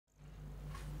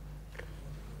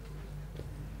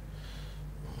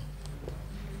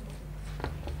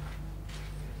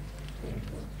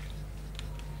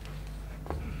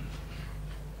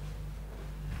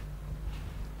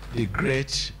the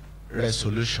great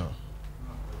resolution.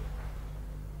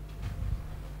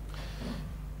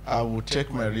 I will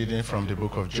take my reading from the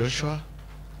book of Joshua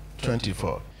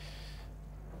 24.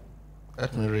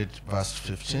 Let me read verse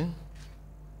 15.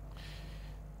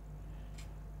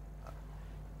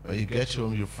 When you get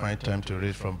home, you find time to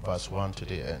read from verse 1 to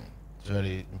the end. It's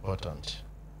very important.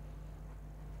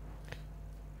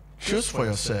 Choose for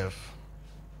yourself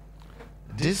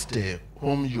this day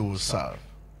whom you will serve,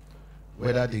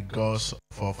 whether the gods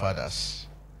of our fathers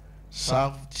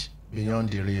served beyond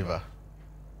the river.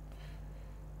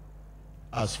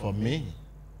 As for me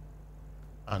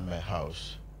and my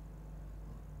house,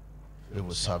 we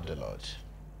will serve the Lord.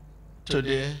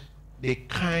 Today, the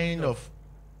kind of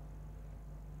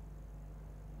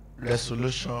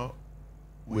resolution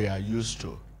we are used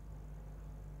to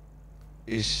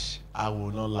is, I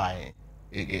will not lie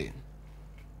again.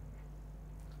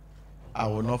 I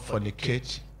will not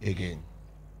fornicate again.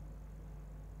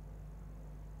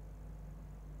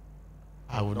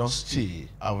 I will not steal.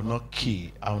 I will not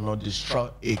kill. I will not destroy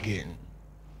again.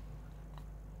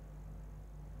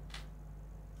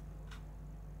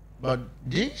 But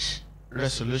this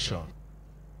resolution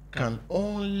can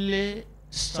only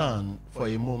stand for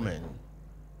a moment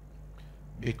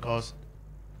because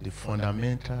the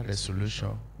fundamental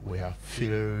resolution we have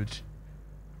failed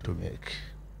to make.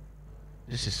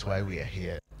 This is why we are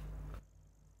here.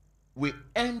 We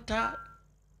enter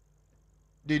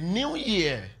the new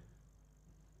year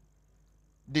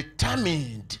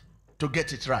determined to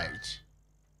get it right.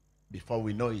 Before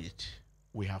we know it,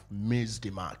 we have missed the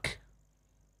mark.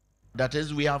 That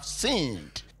is, we have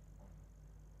sinned.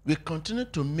 We continue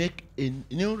to make a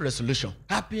new resolution.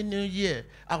 Happy New Year,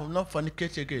 I will not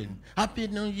fornicate again. Happy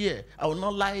New Year, I will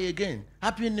not lie again.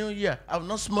 Happy New Year, I will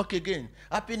not smoke again.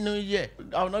 Happy New Year,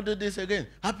 I will not do this again.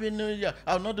 Happy New Year,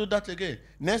 I will not do that again.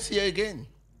 Next year again.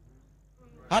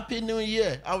 Happy New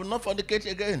Year, I will not fornicate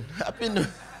again. Happy New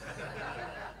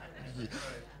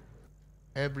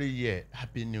Every year,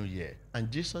 Happy New Year. And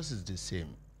Jesus is the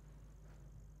same.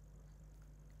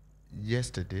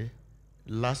 Yesterday,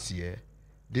 last year,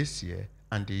 this year,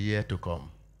 and the year to come.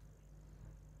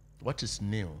 What is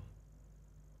new?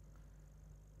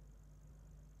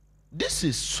 This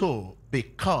is so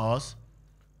because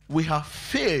we have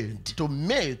failed to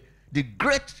make the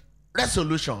great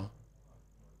resolution,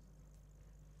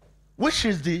 which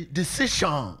is the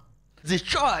decision, the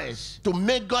choice to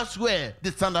make God's way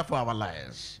the standard for our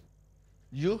lives.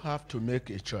 You have to make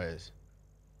a choice.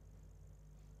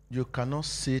 You cannot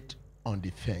sit on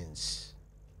the fence.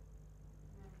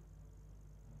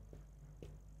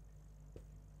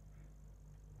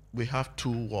 We have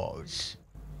two words.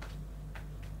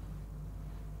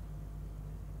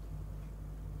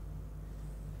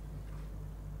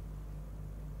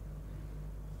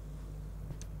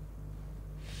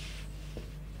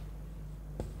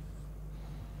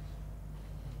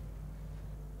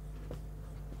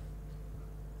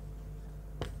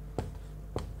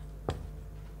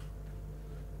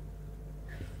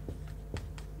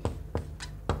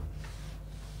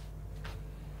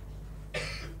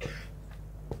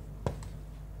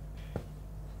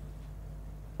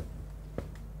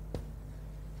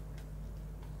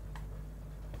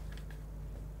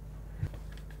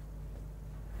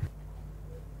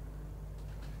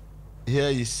 Here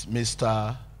is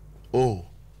Mr. O.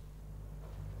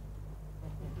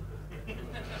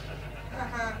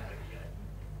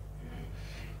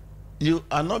 You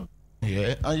are not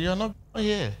here and you are not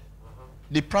here.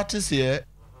 The practice here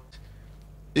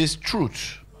is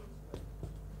truth,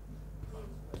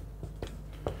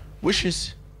 which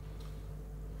is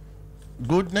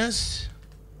goodness,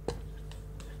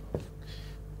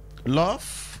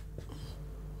 love,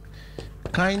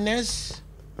 kindness,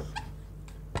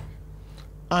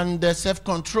 and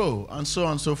self-control, and so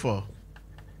on and so forth.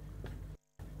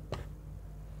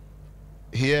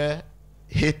 Here,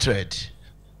 hatred,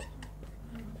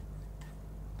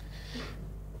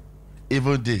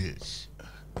 evil deeds,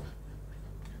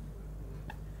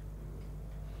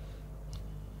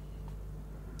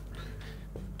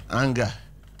 anger,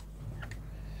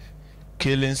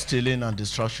 killing, stealing, and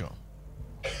destruction.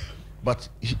 But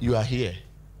you are here.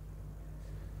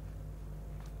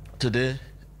 Today,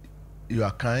 you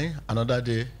are kind, another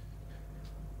day,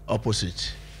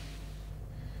 opposite.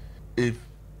 If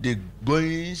the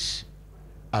goings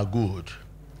are good,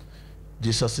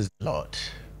 Jesus is Lord.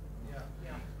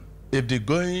 If the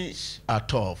goings are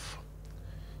tough,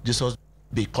 Jesus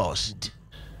be cursed.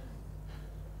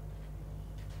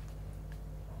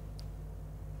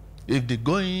 If the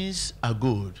goings are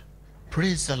good,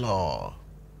 praise the Lord.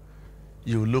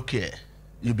 You look here,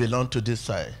 you belong to this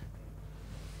side.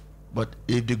 But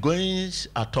if the goings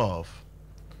are tough,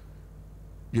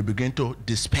 you begin to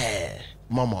despair,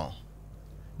 murmur.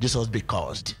 Jesus be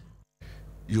cursed.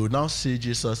 You now see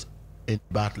Jesus in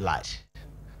bad light.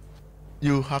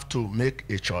 You have to make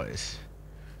a choice.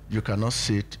 You cannot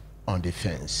sit on the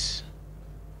fence.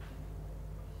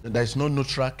 There is no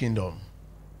neutral kingdom.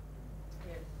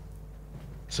 Yes.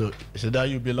 So it's either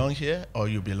you belong here or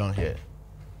you belong here.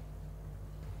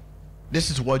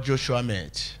 This is what Joshua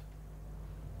meant.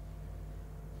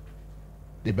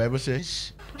 The Bible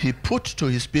says he put to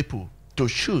his people to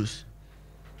choose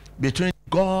between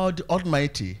God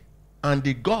Almighty and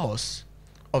the gods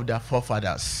of their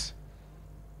forefathers.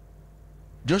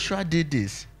 Joshua did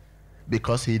this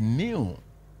because he knew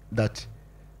that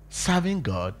serving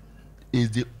God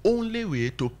is the only way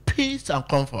to peace and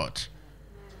comfort.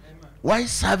 While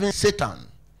serving Satan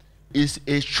is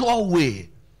a sure way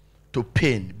to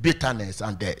pain, bitterness,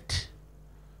 and death.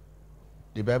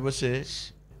 The Bible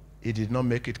says he did not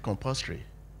make it compulsory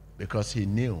because he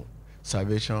knew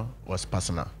salvation was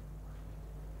personal.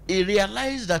 He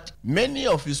realized that many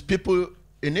of his people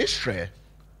in Israel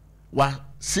were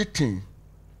sitting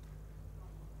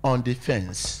on the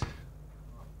fence.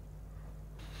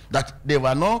 That they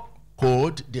were not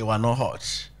cold, they were not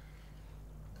hot.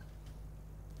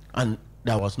 And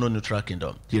there was no neutral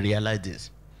kingdom. He realized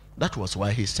this. That was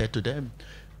why he said to them,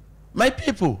 my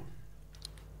people,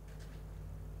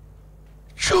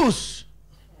 choose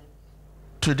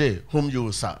today whom you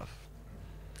will serve.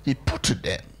 He put to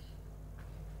them,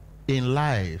 in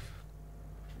life,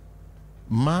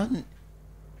 man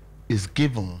is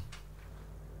given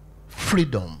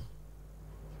freedom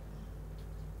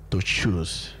to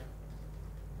choose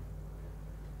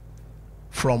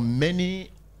from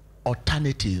many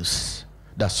alternatives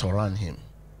that surround him.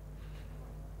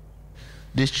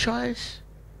 The choice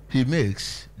he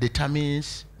makes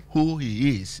determines who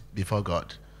he is before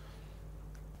God.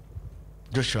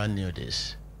 Joshua knew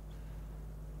this.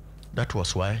 That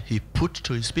was why he put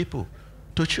to his people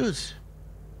to choose.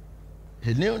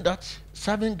 He knew that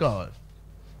serving God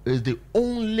is the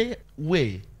only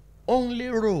way, only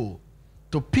rule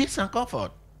to peace and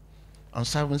comfort. And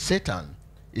serving Satan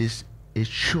is a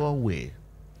sure way.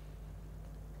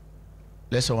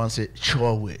 Let someone say,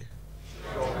 sure way.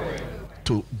 Sure way.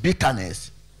 To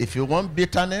bitterness. If you want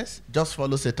bitterness, just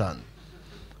follow Satan.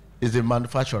 He's a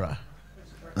manufacturer.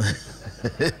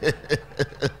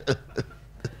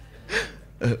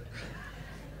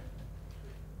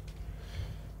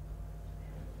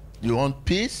 You want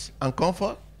peace and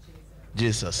comfort?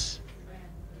 Jesus.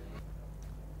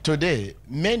 Today,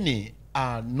 many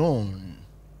are known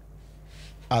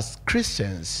as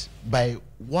Christians by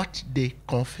what they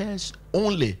confess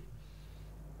only.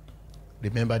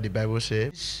 Remember, the Bible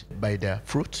says, by their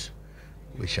fruit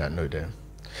we shall know them.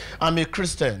 I'm a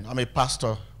Christian. I'm a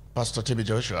pastor, Pastor T.B.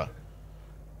 Joshua,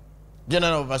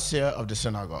 General Overseer of the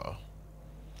synagogue.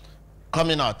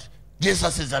 Coming out,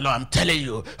 Jesus is the Lord, I'm telling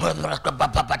you. Amen?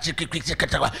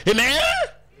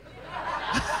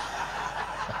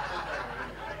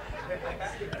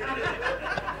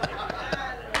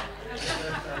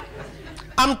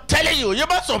 I'm telling you, you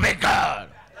must obey God.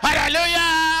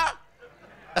 Hallelujah!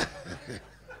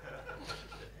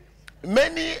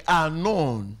 Many are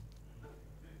known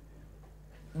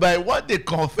by what they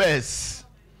confess,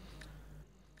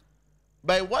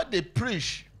 by what they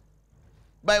preach,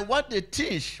 by what they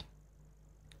teach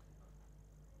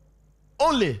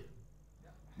only.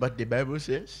 But the Bible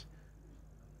says,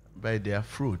 by their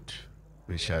fruit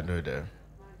we shall know them.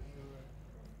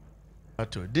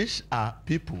 These are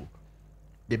people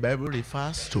the Bible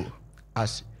refers to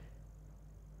as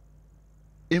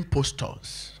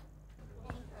impostors.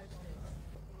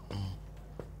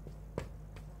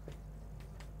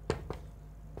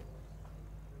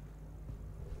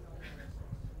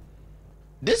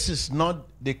 This is not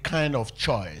the kind of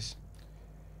choice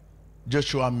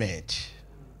Joshua made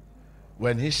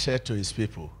when he said to his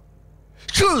people,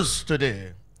 choose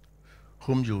today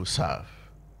whom you will serve.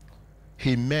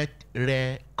 He made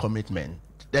rare commitment.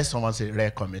 Let someone say rare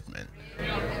commitment.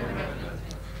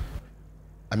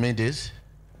 I mean this.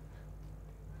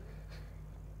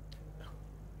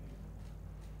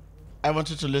 I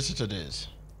want you to listen to this.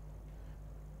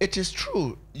 It is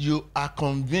true you are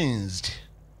convinced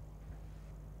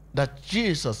that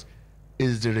Jesus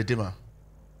is the Redeemer.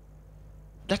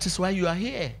 That is why you are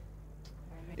here.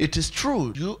 It is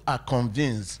true you are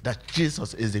convinced that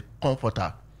Jesus is the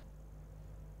Comforter.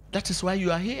 That is why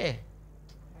you are here.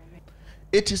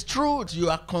 It is true you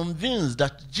are convinced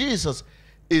that Jesus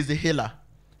is the healer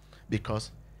because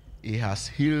he has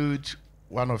healed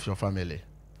one of your family.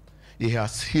 He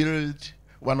has healed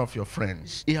one of your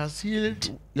friends. He has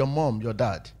healed your mom, your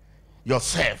dad,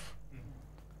 yourself.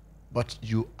 But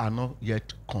you are not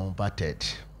yet converted.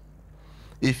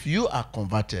 If you are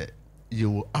converted, you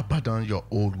will abandon your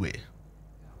old way.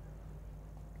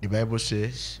 The Bible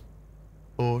says,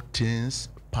 all things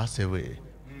pass away.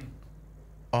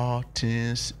 All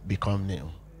things become new.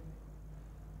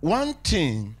 One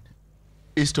thing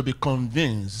is to be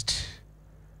convinced.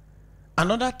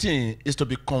 Another thing is to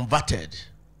be converted.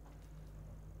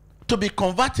 To be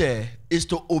converted is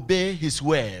to obey his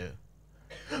will.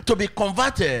 To be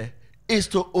converted is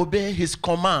to obey his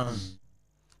command.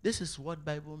 This is what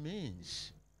Bible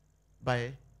means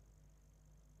by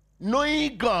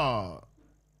knowing God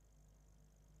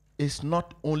is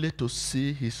not only to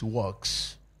see his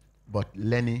works, but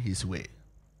learning his way.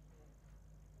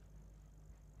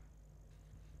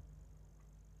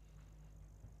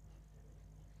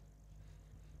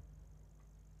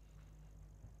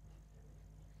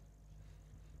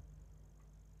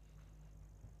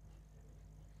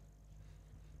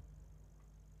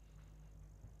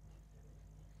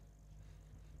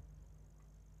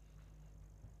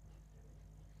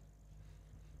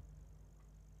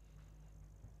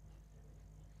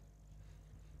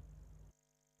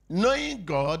 Knowing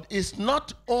God is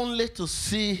not only to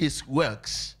see his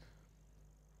works,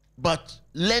 but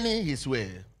learning his way.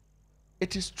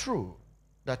 It is true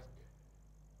that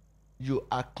you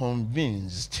are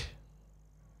convinced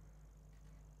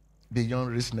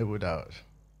beyond reasonable doubt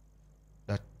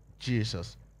that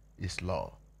Jesus is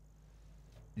Lord.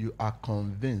 You are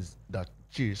convinced that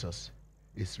Jesus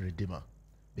is Redeemer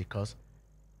because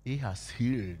he has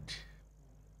healed,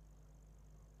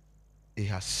 he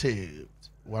has saved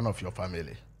one of your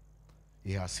family.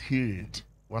 He has healed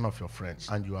one of your friends.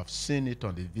 And you have seen it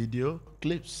on the video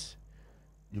clips.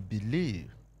 You believe.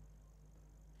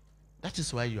 That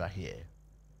is why you are here.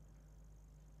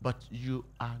 But you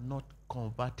are not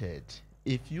converted.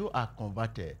 If you are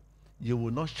converted, you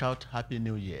will not shout Happy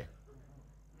New Year.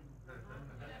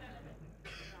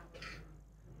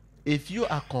 If you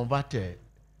are converted,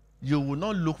 you will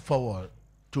not look forward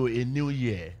to a new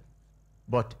year,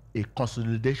 but a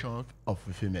consolidation of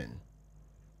fulfillment.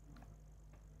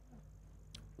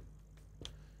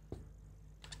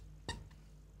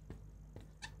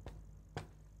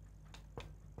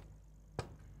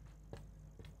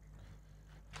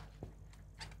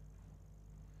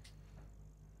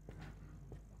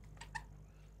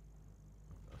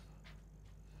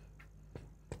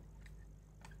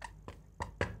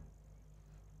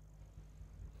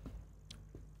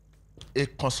 A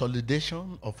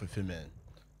consolidation of fulfillment.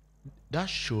 That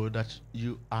shows that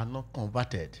you are not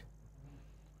converted.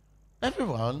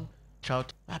 Everyone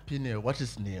shout, Happy New Year. What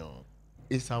is new?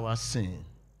 It's our sin.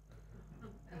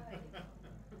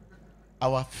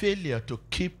 Our failure to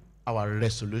keep our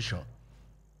resolution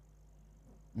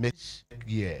makes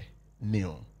year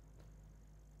new.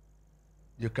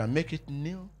 You can make it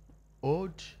new,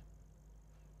 old.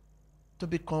 To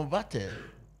be converted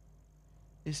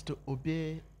is to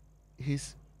obey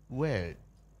his word,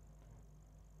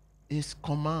 his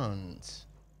commands.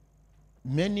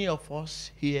 Many of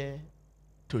us here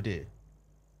today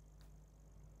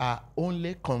are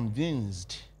only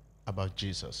convinced about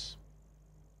Jesus,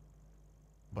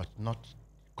 but not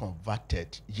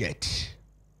converted yet.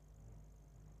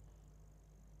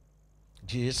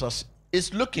 Jesus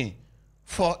is looking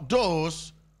for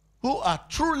those who are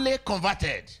truly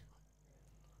converted,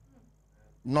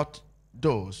 not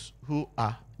those who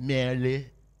are merely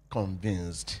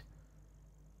convinced.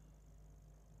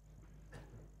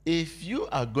 If you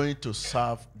are going to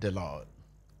serve the Lord,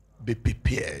 be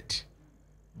prepared,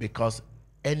 because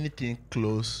anything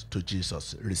close to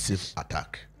Jesus receives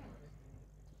attack.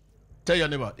 Tell your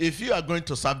neighbor, if you are going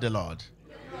to serve the Lord,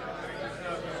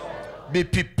 be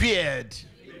prepared,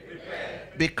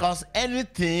 because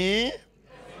anything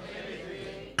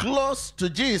close to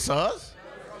Jesus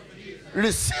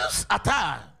receives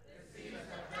attack.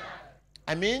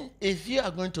 I mean, if you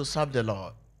are going to serve the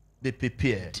Lord, be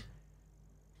prepared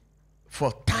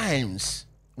for times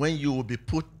when you will be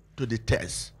put to the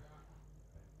test.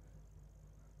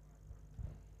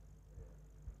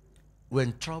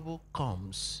 When trouble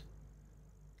comes,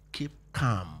 keep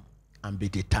calm and be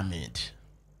determined.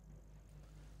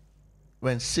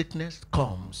 When sickness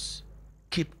comes,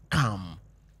 keep calm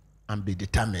and be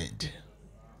determined.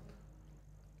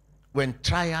 When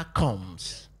trial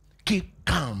comes, keep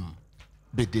calm,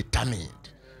 be determined.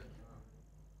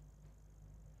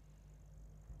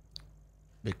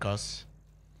 Because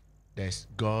there's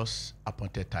God's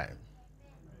appointed time.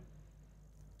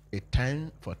 A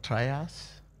time for trials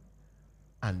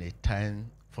and a time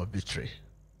for victory.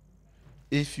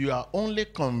 If you are only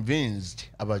convinced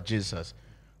about Jesus,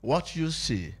 what you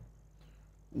see,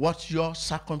 what your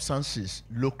circumstances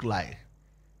look like,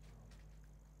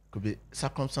 could be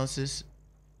circumstances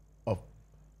of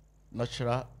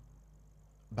natural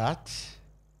birth,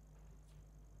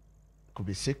 could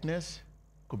be sickness,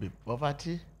 could be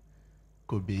poverty,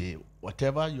 could be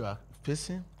whatever you are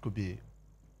facing, could be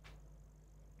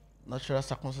natural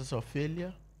circumstances of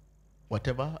failure,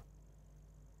 whatever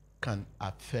can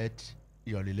affect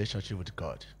your relationship with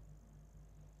God.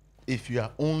 If you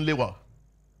are only what?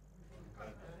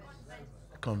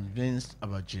 Convinced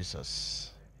about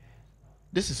Jesus.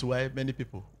 This is why many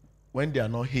people, when they are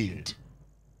not healed,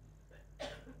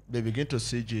 they begin to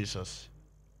see Jesus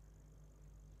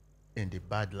in the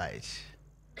bad light.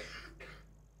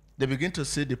 They begin to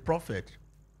see the prophet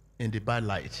in the bad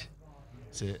light.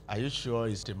 Say, are you sure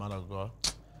he's the man of God?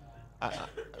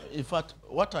 In fact,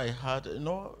 what I heard,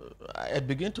 I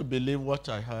begin to believe what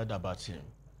I heard about him.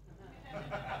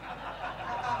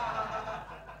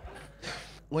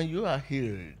 When you are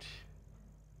healed,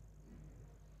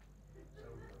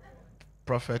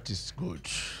 prophet is good.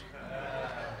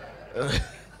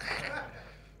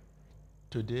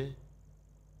 Today,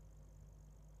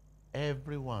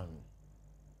 everyone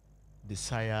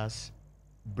desires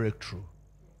breakthrough.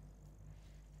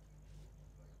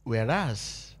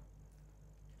 Whereas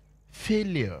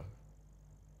failure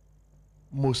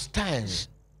most times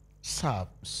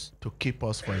serves to keep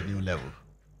us for a new level.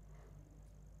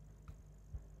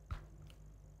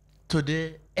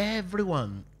 Today,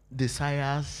 everyone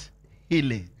desires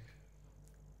healing.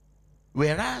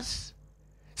 Whereas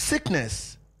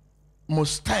sickness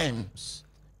most times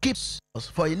keeps us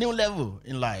for a new level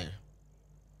in life.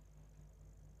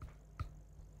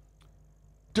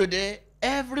 Today,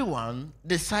 everyone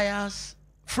desires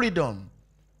freedom.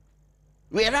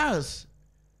 Whereas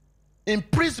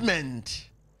imprisonment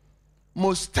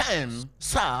most times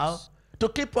serves to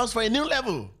keep us for a new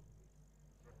level.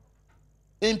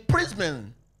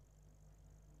 Imprisonment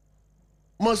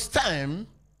most times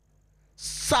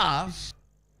serves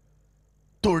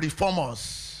to reform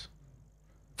us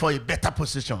for a better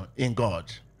position in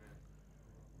God.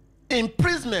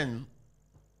 Imprisonment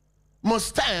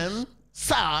most times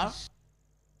serves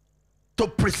to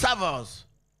preserve us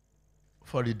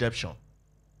for redemption.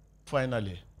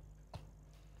 Finally,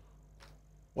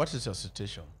 what is your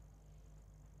situation?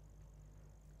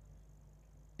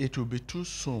 It will be too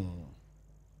soon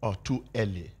or too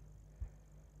early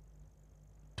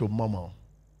to murmur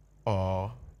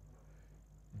or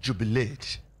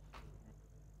jubilate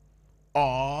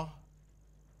or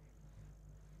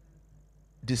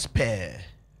despair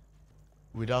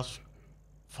without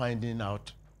finding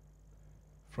out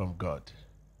from God.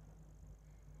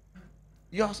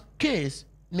 Your case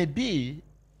may be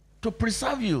to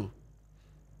preserve you.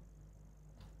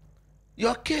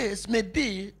 Your case may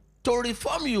be to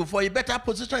reform you for a better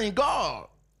position in God.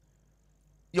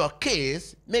 Your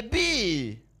case may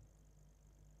be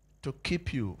to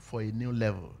keep you for a new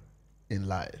level in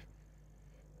life.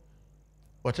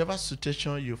 Whatever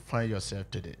situation you find yourself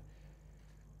today,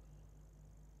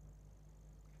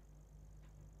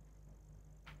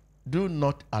 do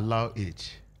not allow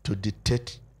it to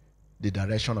dictate the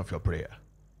direction of your prayer.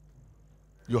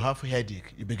 You have a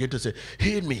headache, you begin to say,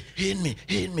 heal me, heal me,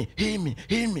 heal me, heal me,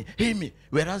 heal me, heal me.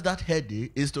 Whereas that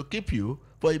headache is to keep you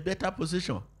for a better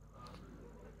position.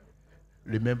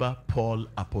 Remember Paul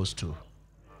Apostle.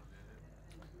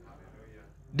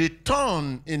 The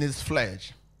thorn in his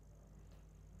flesh,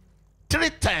 3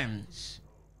 times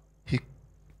he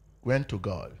went to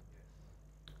God,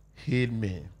 heal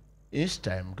me. Each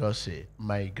time God said,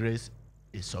 my grace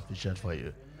is sufficient for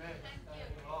you.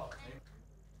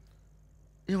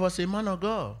 He was a man of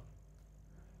God.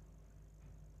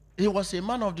 He was a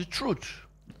man of the truth.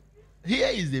 Here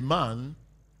is a man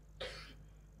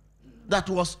that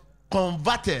was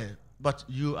converted, but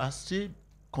you are still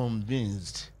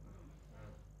convinced.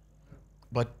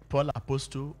 But Paul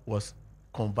Apostle was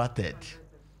converted,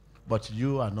 but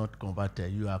you are not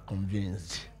converted, you are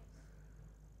convinced.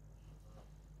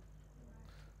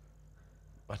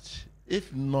 But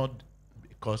if not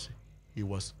because he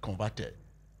was converted,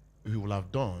 he would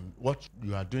have done what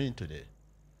you are doing today.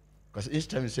 Because each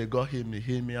time you say, God heal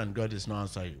me, and God is not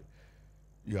answering you,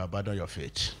 you abandon your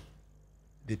faith.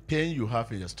 The pain you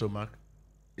have in your stomach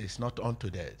is not unto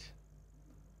death,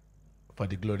 for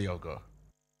the glory of God.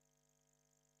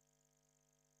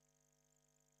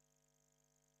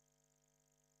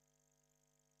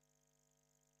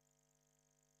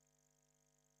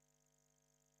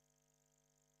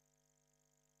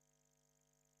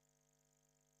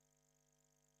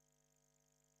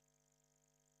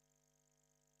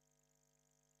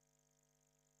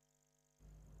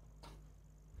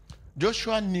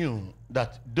 Joshua knew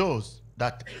that those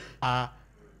that are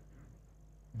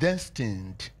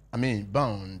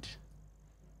bound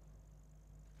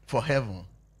for heaven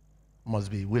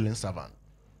must be willing servant.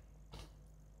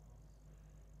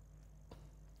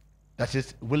 That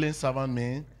is, willing servant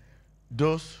means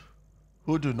those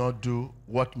who do not do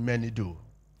what many do,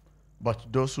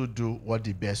 but those who do what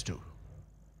the best do.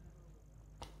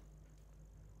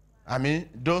 I mean,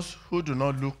 those who do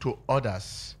not look to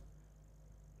others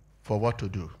for what to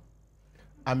do.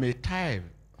 I'm a type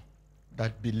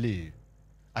that believe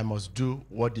I must do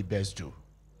what the best do.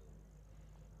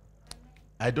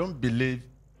 I don't believe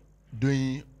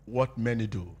doing what many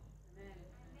do.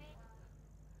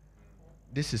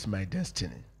 This is my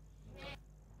destiny.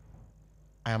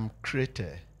 I am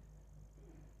created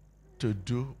to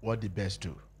do what the best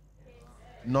do,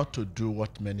 not to do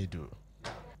what many do.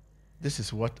 This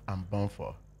is what I'm born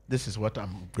for. This is what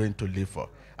I'm going to live for.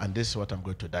 And this is what I'm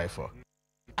going to die for.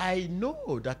 I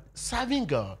know that serving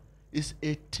God is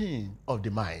a thing of the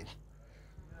mind.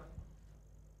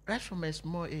 Right from a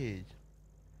small age.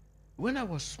 When I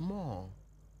was small,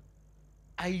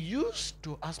 I used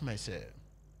to ask myself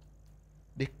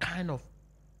the kind of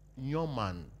young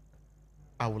man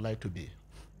I would like to be.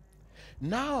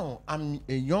 Now I'm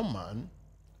a young man,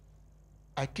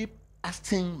 I keep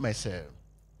asking myself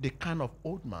the kind of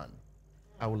old man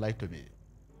I would like to be.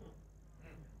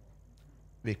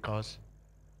 Because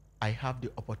I have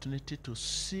the opportunity to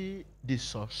see the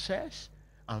success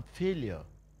and failure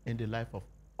in the life of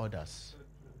others.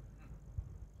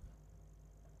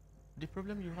 The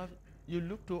problem you have, you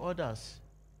look to others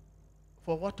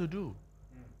for what to do.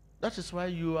 That is why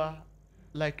you are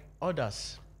like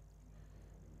others.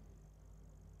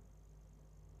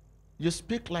 You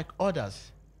speak like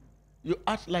others. You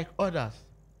act like others.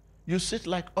 You sit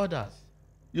like others.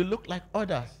 You look like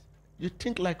others. You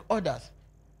think like others.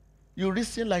 You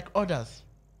reason like others.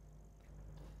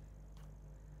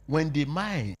 When the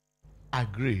mind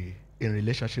agree in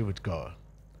relationship with God,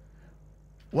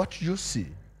 what you see,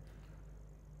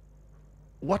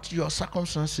 what your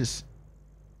circumstances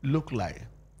look like,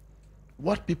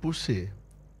 what people say,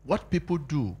 what people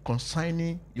do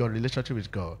concerning your relationship with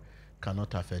God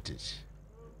cannot affect it.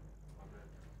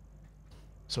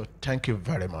 So thank you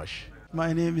very much.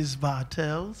 My name is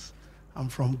Bartels. I'm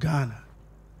from Ghana.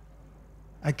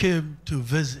 I came to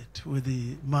visit with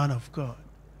the man of God.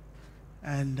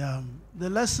 And the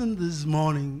lesson this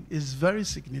morning is very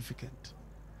significant.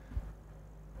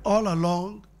 All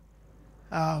along,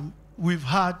 we've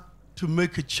had to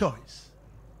make a choice.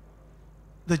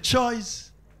 The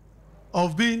choice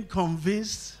of being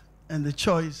convinced and the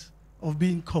choice of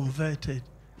being converted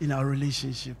in our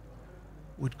relationship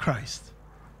with Christ.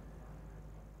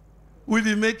 We've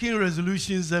been making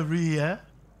resolutions every year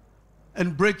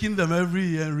and breaking them every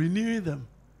year and renewing them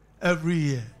every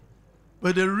year.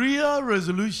 But the real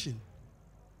resolution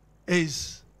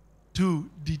is to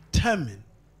determine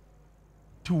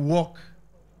to walk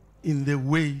in the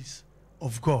ways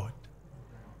of God.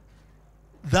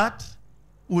 That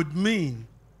would mean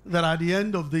that at the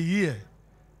end of the year,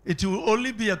 it will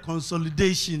only be a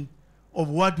consolidation of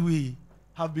what we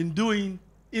have been doing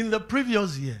in the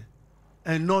previous year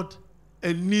and not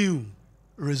a new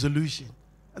resolution.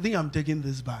 I think I'm taking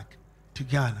this back to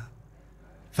Ghana.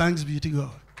 Thanks be to God.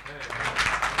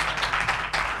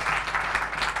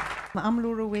 I'm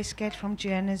Laura Westgate from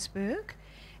Johannesburg,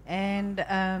 and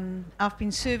I've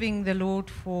been serving the Lord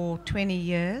for 20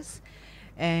 years,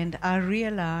 and I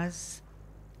realize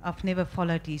I've never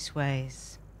followed His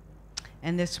ways.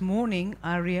 And this morning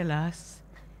I realized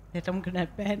that I'm going to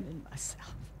abandon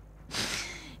myself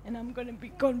and I'm going to be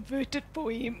converted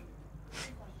for Him.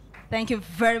 Thank you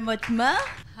very much, Ma.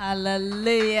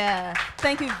 Hallelujah.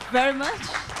 Thank you very much.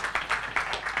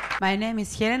 My name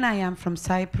is Helen. I am from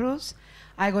Cyprus.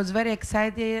 I was very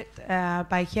excited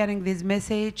by hearing this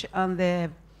message on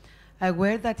the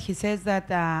word that he says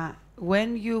that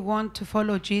when you want to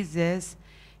follow Jesus,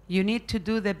 you need to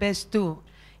do the best too.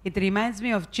 It reminds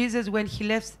me of Jesus when he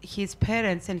left his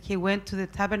parents and he went to the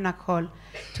tabernacle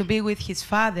to be with his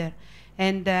father.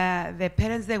 And the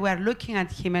parents, they were looking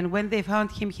at him, and when they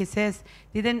found him, he says,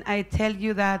 "Didn't I tell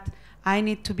you that I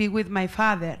need to be with my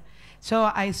father?" So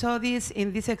I saw this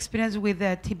in this experience with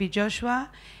TB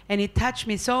Joshua, and it touched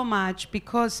me so much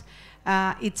because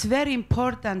it's very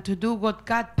important to do what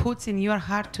God puts in your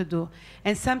heart to do.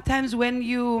 And sometimes when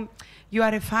you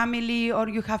are a family or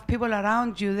you have people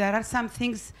around you, there are some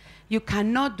things you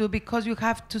cannot do because you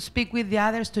have to speak with the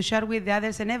others, to share with the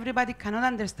others, and everybody cannot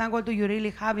understand what do you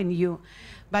really have in you.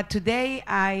 But today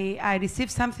I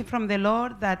received something from the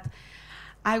Lord that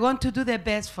I want to do the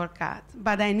best for God,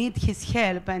 but I need his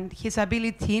help and his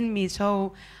ability in me,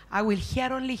 so I will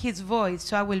hear only his voice,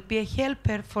 so I will be a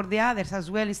helper for the others as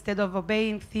well, instead of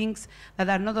obeying things that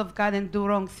are not of God and do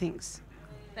wrong things.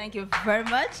 Thank you very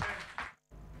much.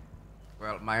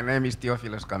 Well, my name is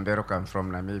Theophilus Kamberok. I'm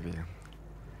from Namibia.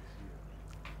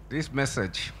 This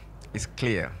message is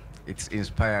clear, it's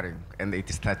inspiring, and it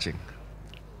is touching.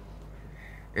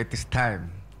 It is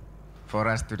time for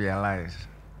us to realize,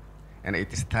 and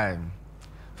it is time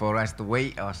for us to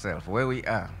weigh ourselves where we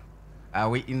are. Are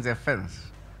we in the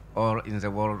fence or in the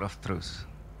world of truth?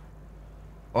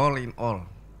 All in all,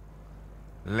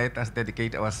 let us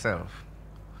dedicate ourselves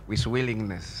with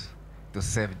willingness to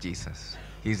serve Jesus.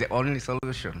 He's the only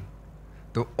solution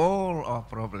to all our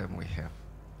problems we have.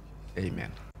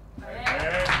 Amen.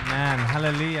 Amen.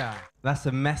 Hallelujah. That's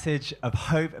a message of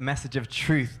hope, a message of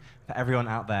truth for everyone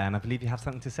out there. And I believe you have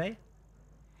something to say?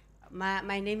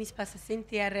 My name is Pastor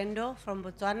Cynthia Rendo from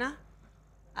Botswana.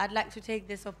 I'd like to take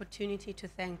this opportunity to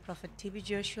thank Prophet TB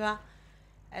Joshua,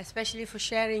 especially for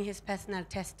sharing his personal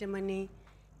testimony.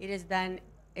 It has done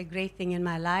a great thing in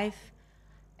my life,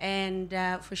 and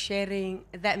for sharing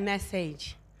that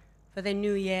message for the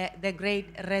new year, the great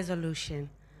resolution.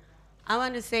 I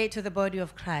want to say to the body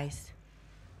of Christ,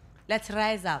 let's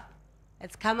rise up.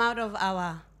 Let's come out of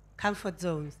our comfort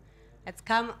zones. Let's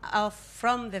come out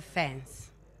from the fence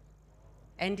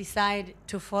and decide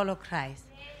to follow Christ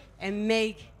and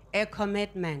make a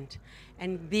commitment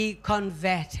and be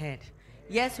converted.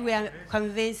 Yes, we are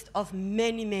convinced of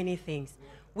many, many things.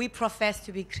 We profess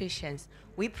to be Christians.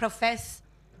 We profess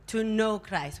to know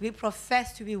Christ. We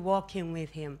profess to be walking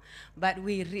with him, but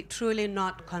we truly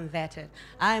not converted.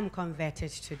 I am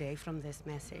converted today from this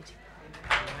message.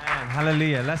 Amen.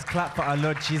 Hallelujah. Let's clap for our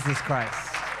Lord Jesus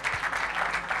Christ.